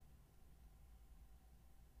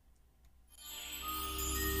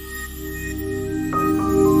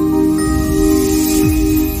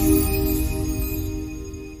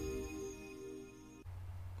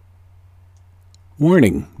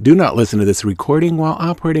Warning: do not listen to this recording while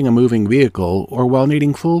operating a moving vehicle or while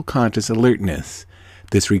needing full conscious alertness.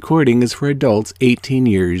 This recording is for adults 18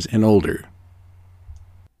 years and older.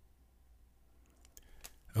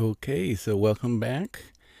 Okay, so welcome back.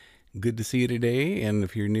 Good to see you today, and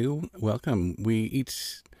if you're new, welcome.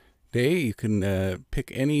 Each day you can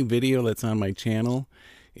pick any video that's on my channel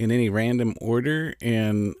in any random order,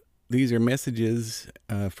 and these are messages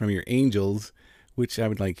from your angels which I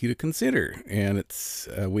would like you to consider. And it's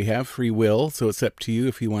we have free will, so it's up to you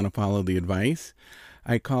if you want to follow the advice.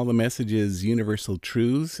 I call the messages universal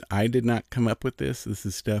truths. I did not come up with this. This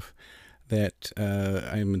is stuff that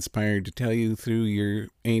I'm inspired to tell you through your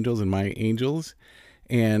angels and my angels.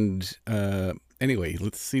 And anyway,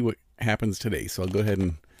 let's see what happens today. So I'll go ahead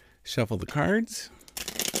and shuffle the cards.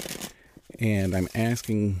 And I'm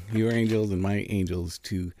asking your angels and my angels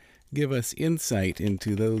to give us insight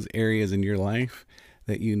into those areas in your life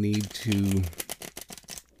that you need to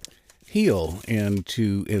heal and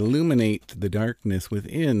to illuminate the darkness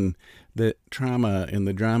within, the trauma and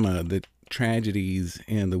the drama, the tragedies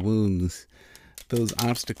and the wounds, those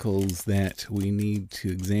obstacles that we need to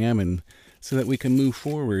examine so that we can move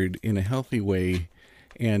forward in a healthy way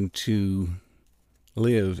and to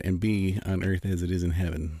live and be on earth as it is in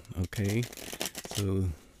heaven. Okay, so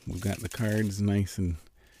we've got the cards nice and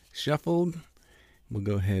shuffled. We'll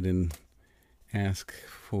go ahead and ask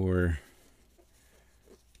for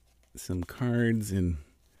some cards and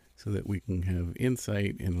so that we can have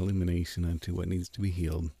insight and illumination onto what needs to be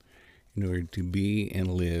healed in order to be and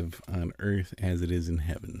live on earth as it is in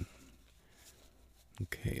heaven.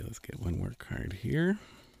 Okay, let's get one more card here.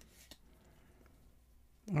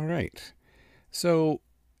 All right. So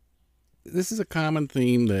this is a common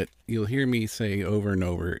theme that you'll hear me say over and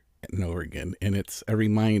over and over again, and it's a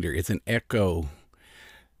reminder, it's an echo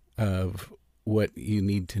of what you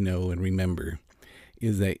need to know and remember,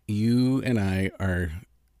 is that you and I are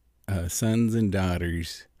sons and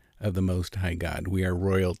daughters of the Most High God. We are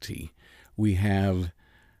royalty. We have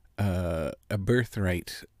a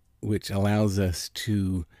birthright which allows us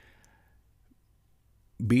to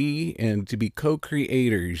be and to be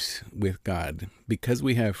co-creators with God. Because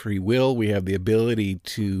we have free will, we have the ability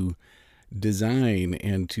to design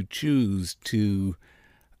and to choose to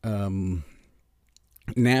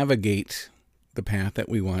navigate the path that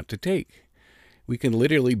we want to take. We can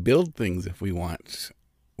literally build things if we want,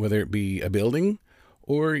 whether it be a building,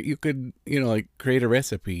 or you could, like create a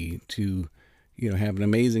recipe to, have an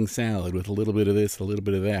amazing salad with a little bit of this, a little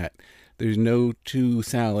bit of that. There's no two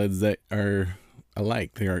salads that are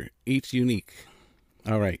alike. They are each unique.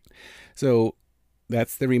 All right. So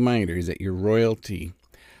that's the reminder, is that you're royalty.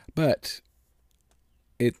 But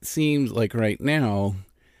it seems like right now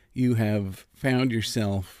you have found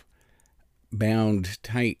yourself bound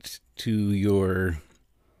tight to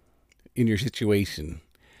in your situation.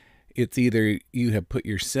 It's either you have put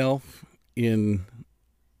yourself in,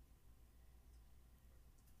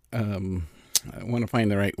 I want to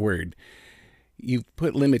find the right word. You've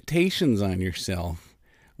put limitations on yourself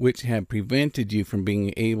which have prevented you from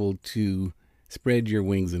being able to spread your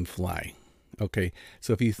wings and fly. Okay,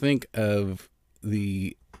 so if you think of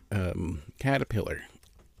the caterpillar,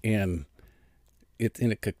 and it's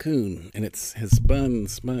in a cocoon, and has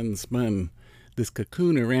spun this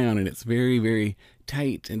cocoon around, and it's very, very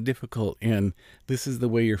tight and difficult, and this is the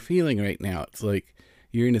way you're feeling right now. It's like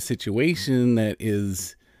you're in a situation that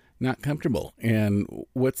is not comfortable, and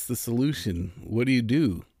what's the solution? What do you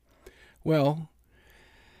do? Well,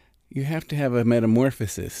 you have to have a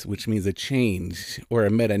metamorphosis, which means a change, or a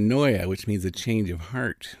metanoia, which means a change of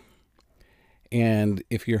heart. And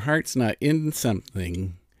if your heart's not in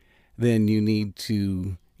something, then you need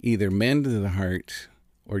to either mend the heart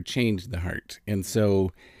or change the heart. And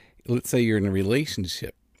so let's say you're in a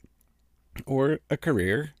relationship or a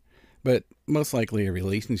career, but most likely a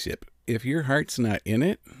relationship. If your heart's not in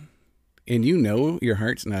it, and you know your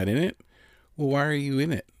heart's not in it, well, why are you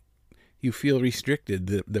in it? You feel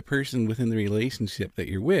restricted. The person within the relationship that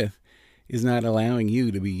you're with is not allowing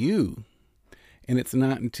you to be you. And it's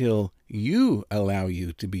not until you allow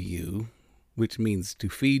you to be you, which means to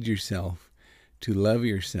feed yourself, to love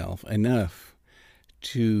yourself enough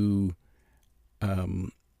to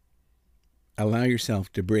allow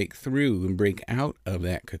yourself to break through and break out of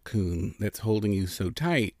that cocoon that's holding you so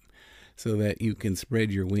tight, so that you can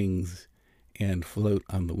spread your wings and float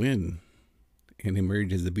on the wind and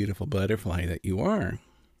emerge as the beautiful butterfly that you are.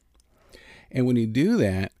 And when you do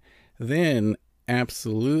that, then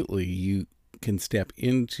absolutely you can step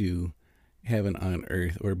into heaven on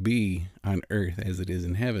earth, or be on earth as it is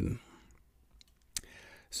in heaven.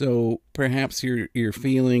 So perhaps you're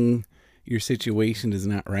feeling your situation is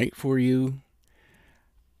not right for you,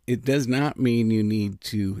 it does not mean you need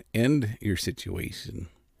to end your situation,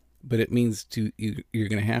 but it means you're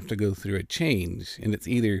going to have to go through a change. And it's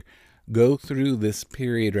either go through this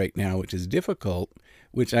period right now, which is difficult,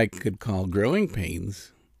 which I could call growing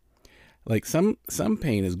pains. Like some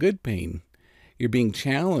pain is good pain. You're being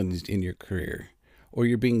challenged in your career, or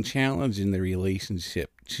you're being challenged in the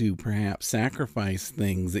relationship to perhaps sacrifice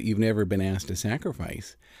things that you've never been asked to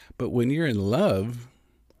sacrifice. But when you're in love,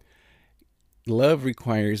 love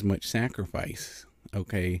requires much sacrifice,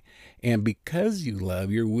 okay? And because you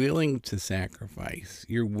love, you're willing to sacrifice.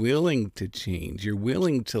 You're willing to change. You're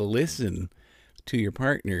willing to listen to your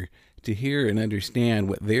partner to hear and understand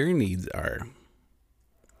what their needs are.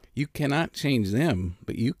 You cannot change them,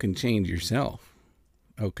 but you can change yourself,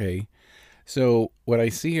 okay? So what I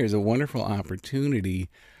see here is a wonderful opportunity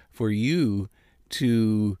for you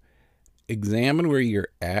to examine where you're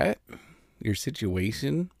at, your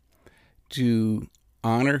situation, to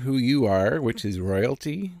honor who you are, which is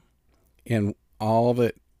royalty, and all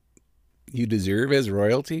that you deserve as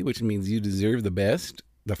royalty, which means you deserve the best,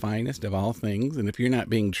 the finest of all things. And if you're not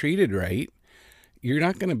being treated right, you're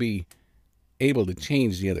not going to be able to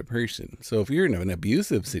change the other person. So if you're in an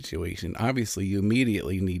abusive situation, obviously you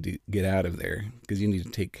immediately need to get out of there, because you need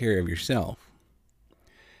to take care of yourself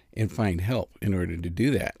and find help in order to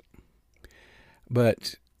do that.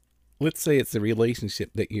 But let's say it's a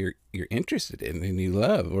relationship that you're interested in and you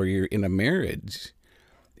love, or you're in a marriage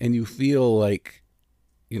and you feel like,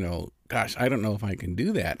 gosh, I don't know if I can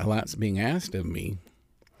do that. A lot's being asked of me.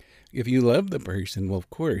 If you love the person, well,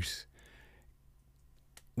 of course,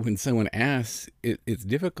 when someone asks, it's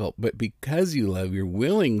difficult. But because you love, you're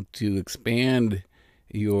willing to expand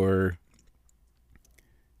your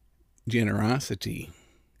generosity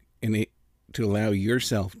and to allow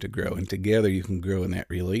yourself to grow. And together you can grow in that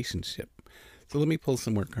relationship. So let me pull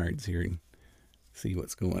some more cards here and see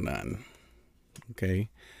what's going on. Okay.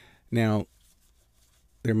 Now,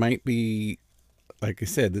 there might be, like I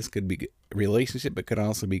said, this could be a relationship, but could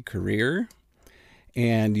also be career.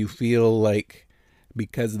 And you feel like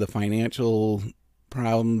because of the financial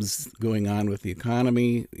problems going on with the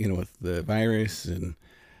economy, with the virus and,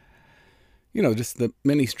 just the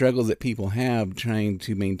many struggles that people have trying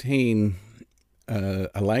to maintain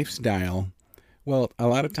a lifestyle. Well, a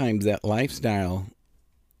lot of times that lifestyle,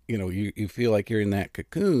 you feel like you're in that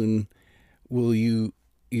cocoon. Well, you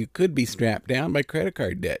could be strapped down by credit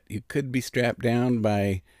card debt. You could be strapped down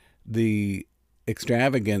by the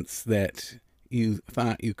extravagance that you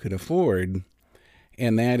thought you could afford.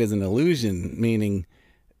 And that is an illusion, meaning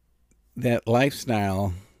that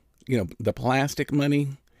lifestyle, the plastic money,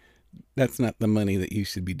 that's not the money that you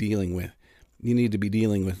should be dealing with. You need to be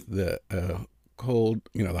dealing with the cold,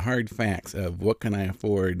 the hard facts of what can I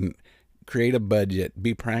afford, and create a budget,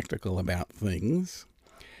 be practical about things.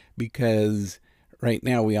 Because right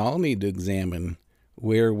now we all need to examine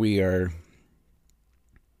where we are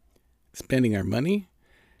spending our money.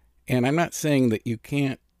 And I'm not saying that you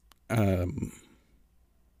can't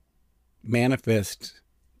manifest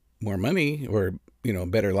more money or,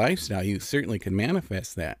 better lifestyle. You certainly can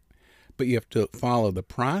manifest that, but you have to follow the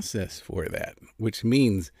process for that, which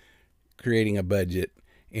means creating a budget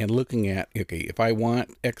and looking at, okay, if I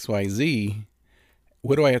want XYZ,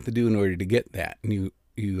 what do I have to do in order to get that? And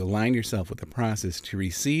you align yourself with the process to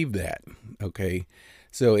receive that. Okay.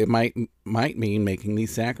 So it might mean making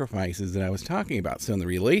these sacrifices that I was talking about. So in the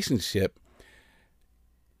relationship,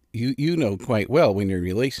 you know quite well, when you're in a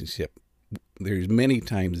relationship, there's many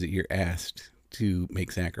times that you're asked to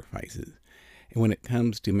make sacrifices. And when it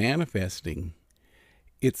comes to manifesting,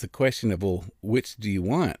 it's a question of, well, which do you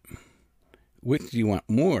want? Which do you want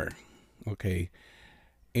more? Okay.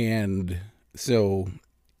 And so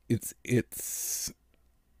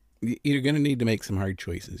you're going to need to make some hard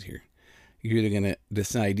choices here. You're either going to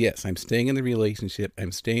decide, yes, I'm staying in the relationship,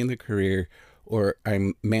 I'm staying in the career, or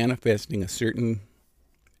I'm manifesting a certain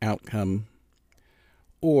outcome,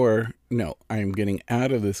 or no, I'm getting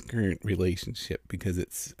out of this current relationship because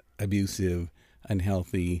it's abusive,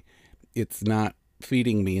 unhealthy, it's not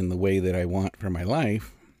feeding me in the way that I want for my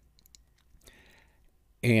life,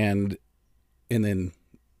 and then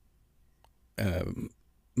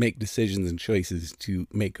make decisions and choices to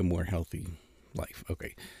make a more healthy life.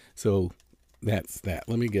 Okay, so that's that.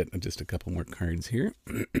 Let me get just a couple more cards here.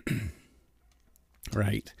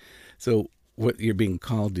 Right. So what you're being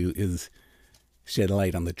called to is shed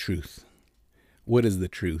light on the truth. What is the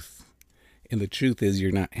truth? And the truth is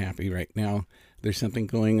you're not happy right now. There's something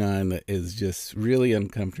going on that is just really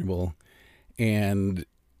uncomfortable. And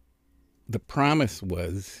the promise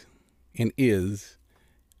was and is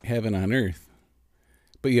heaven on earth,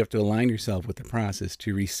 but you have to align yourself with the process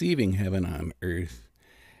to receiving heaven on earth.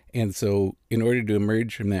 And so in order to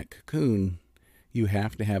emerge from that cocoon, you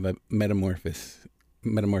have to have a metamorphosis.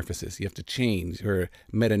 You have to change, or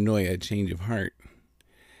metanoia, a change of heart.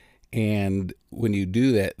 And when you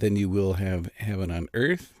do that, then you will have heaven on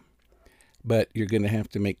earth, but you're going to have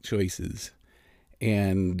to make choices.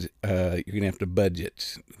 And you're going to have to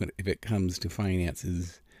budget if it comes to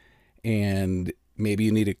finances. And maybe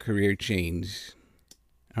you need a career change.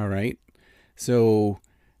 All right. So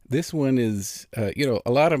this one is, a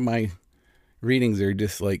lot of my readings are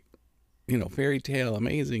just like, fairy tale,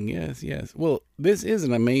 amazing. Yes, yes. Well, this is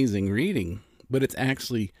an amazing reading, but it's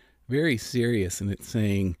actually very serious. And it's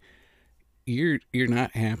saying you're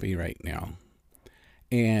not happy right now.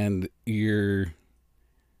 And you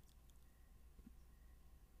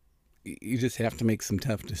just have to make some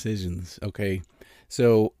tough decisions. Okay.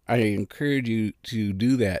 So I encourage you to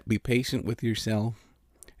do that. Be patient with yourself,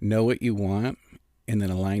 know what you want, and then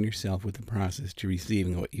align yourself with the process to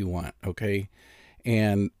receiving what you want. Okay.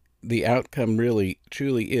 And the outcome really,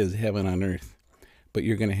 truly is heaven on earth, but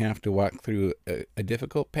you're going to have to walk through a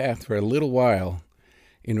difficult path for a little while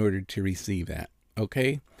in order to receive that.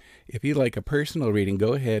 Okay. If you'd like a personal reading,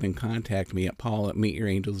 go ahead and contact me at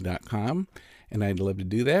paul@meetyourangels.com. And I'd love to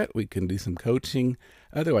do that. We can do some coaching.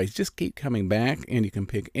 Otherwise, just keep coming back, and you can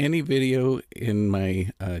pick any video in my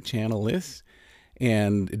channel list.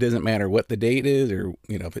 And it doesn't matter what the date is, or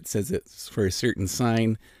if it says it's for a certain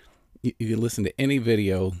sign. You can listen to any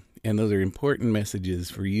video, and those are important messages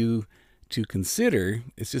for you to consider.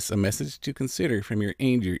 It's just a message to consider from your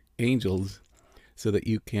angels, so that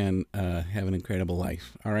you can have an incredible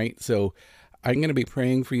life. All right. So I'm going to be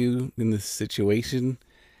praying for you in this situation.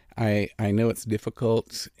 I know it's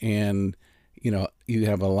difficult, and, you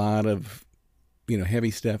have a lot of,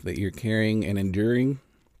 heavy stuff that you're carrying and enduring,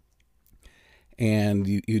 and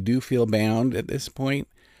you do feel bound at this point,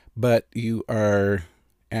 but you are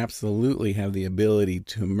absolutely have the ability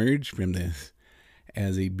to emerge from this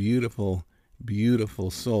as a beautiful,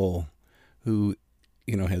 beautiful soul who,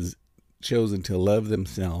 has chosen to love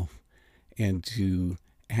themselves and to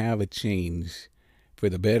have a change for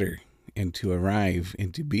the better, and to arrive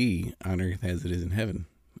and to be on earth as it is in heaven.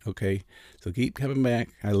 Okay, so keep coming back.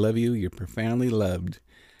 I love you. You're profoundly loved,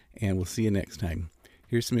 and we'll see you next time.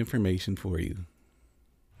 Here's some information for you.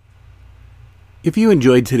 If you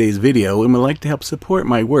enjoyed today's video and would like to help support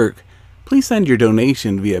my work, please send your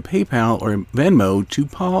donation via PayPal or Venmo to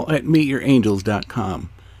paul@meetyourangels.com.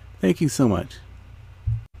 Thank you so much.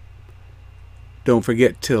 Don't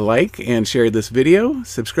forget to like and share this video,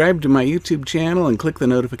 subscribe to my YouTube channel, and click the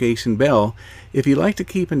notification bell. If you'd like to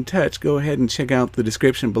keep in touch, go ahead and check out the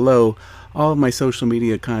description below. All of my social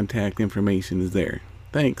media contact information is there.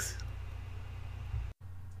 Thanks.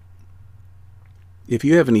 If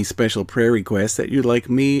you have any special prayer requests that you'd like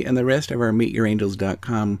me and the rest of our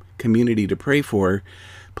meetyourangels.com community to pray for,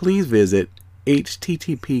 please visit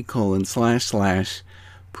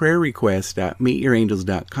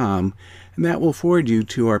http://prayerrequest.meetyourangels.com, and that will forward you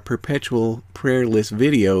to our perpetual prayer list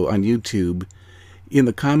video on YouTube. In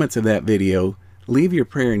the comments of that video, leave your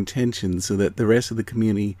prayer intentions so that the rest of the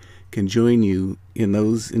community can join you in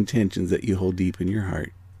those intentions that you hold deep in your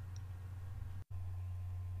heart.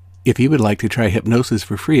 If you would like to try hypnosis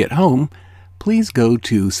for free at home, please go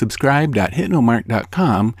to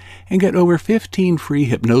subscribe.hypnomark.com and get over 15 free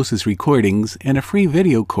hypnosis recordings and a free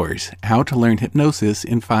video course, How to Learn Hypnosis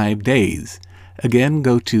in 5 Days. Again,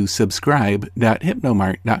 go to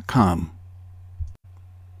subscribe.hypnomark.com.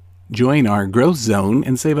 Join our growth zone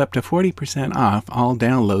and save up to 40% off all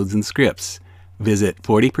downloads and scripts. Visit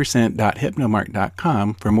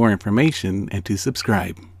 40%.hypnomark.com for more information and to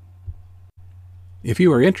subscribe. If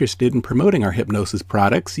you are interested in promoting our hypnosis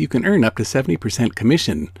products, you can earn up to 70%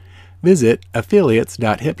 commission. Visit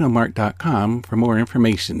affiliates.hypnomark.com for more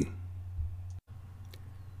information.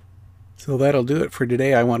 So that'll do it for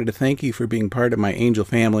today. I wanted to thank you for being part of my angel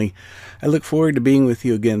family. I look forward to being with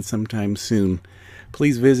you again sometime soon.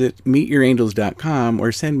 Please visit meetyourangels.com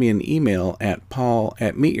or send me an email at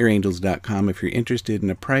paul@meetyourangels.com if you're interested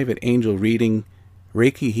in a private angel reading,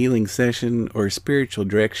 Reiki healing session, or spiritual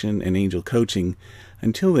direction and angel coaching.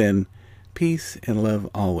 Until then, peace and love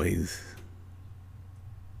always.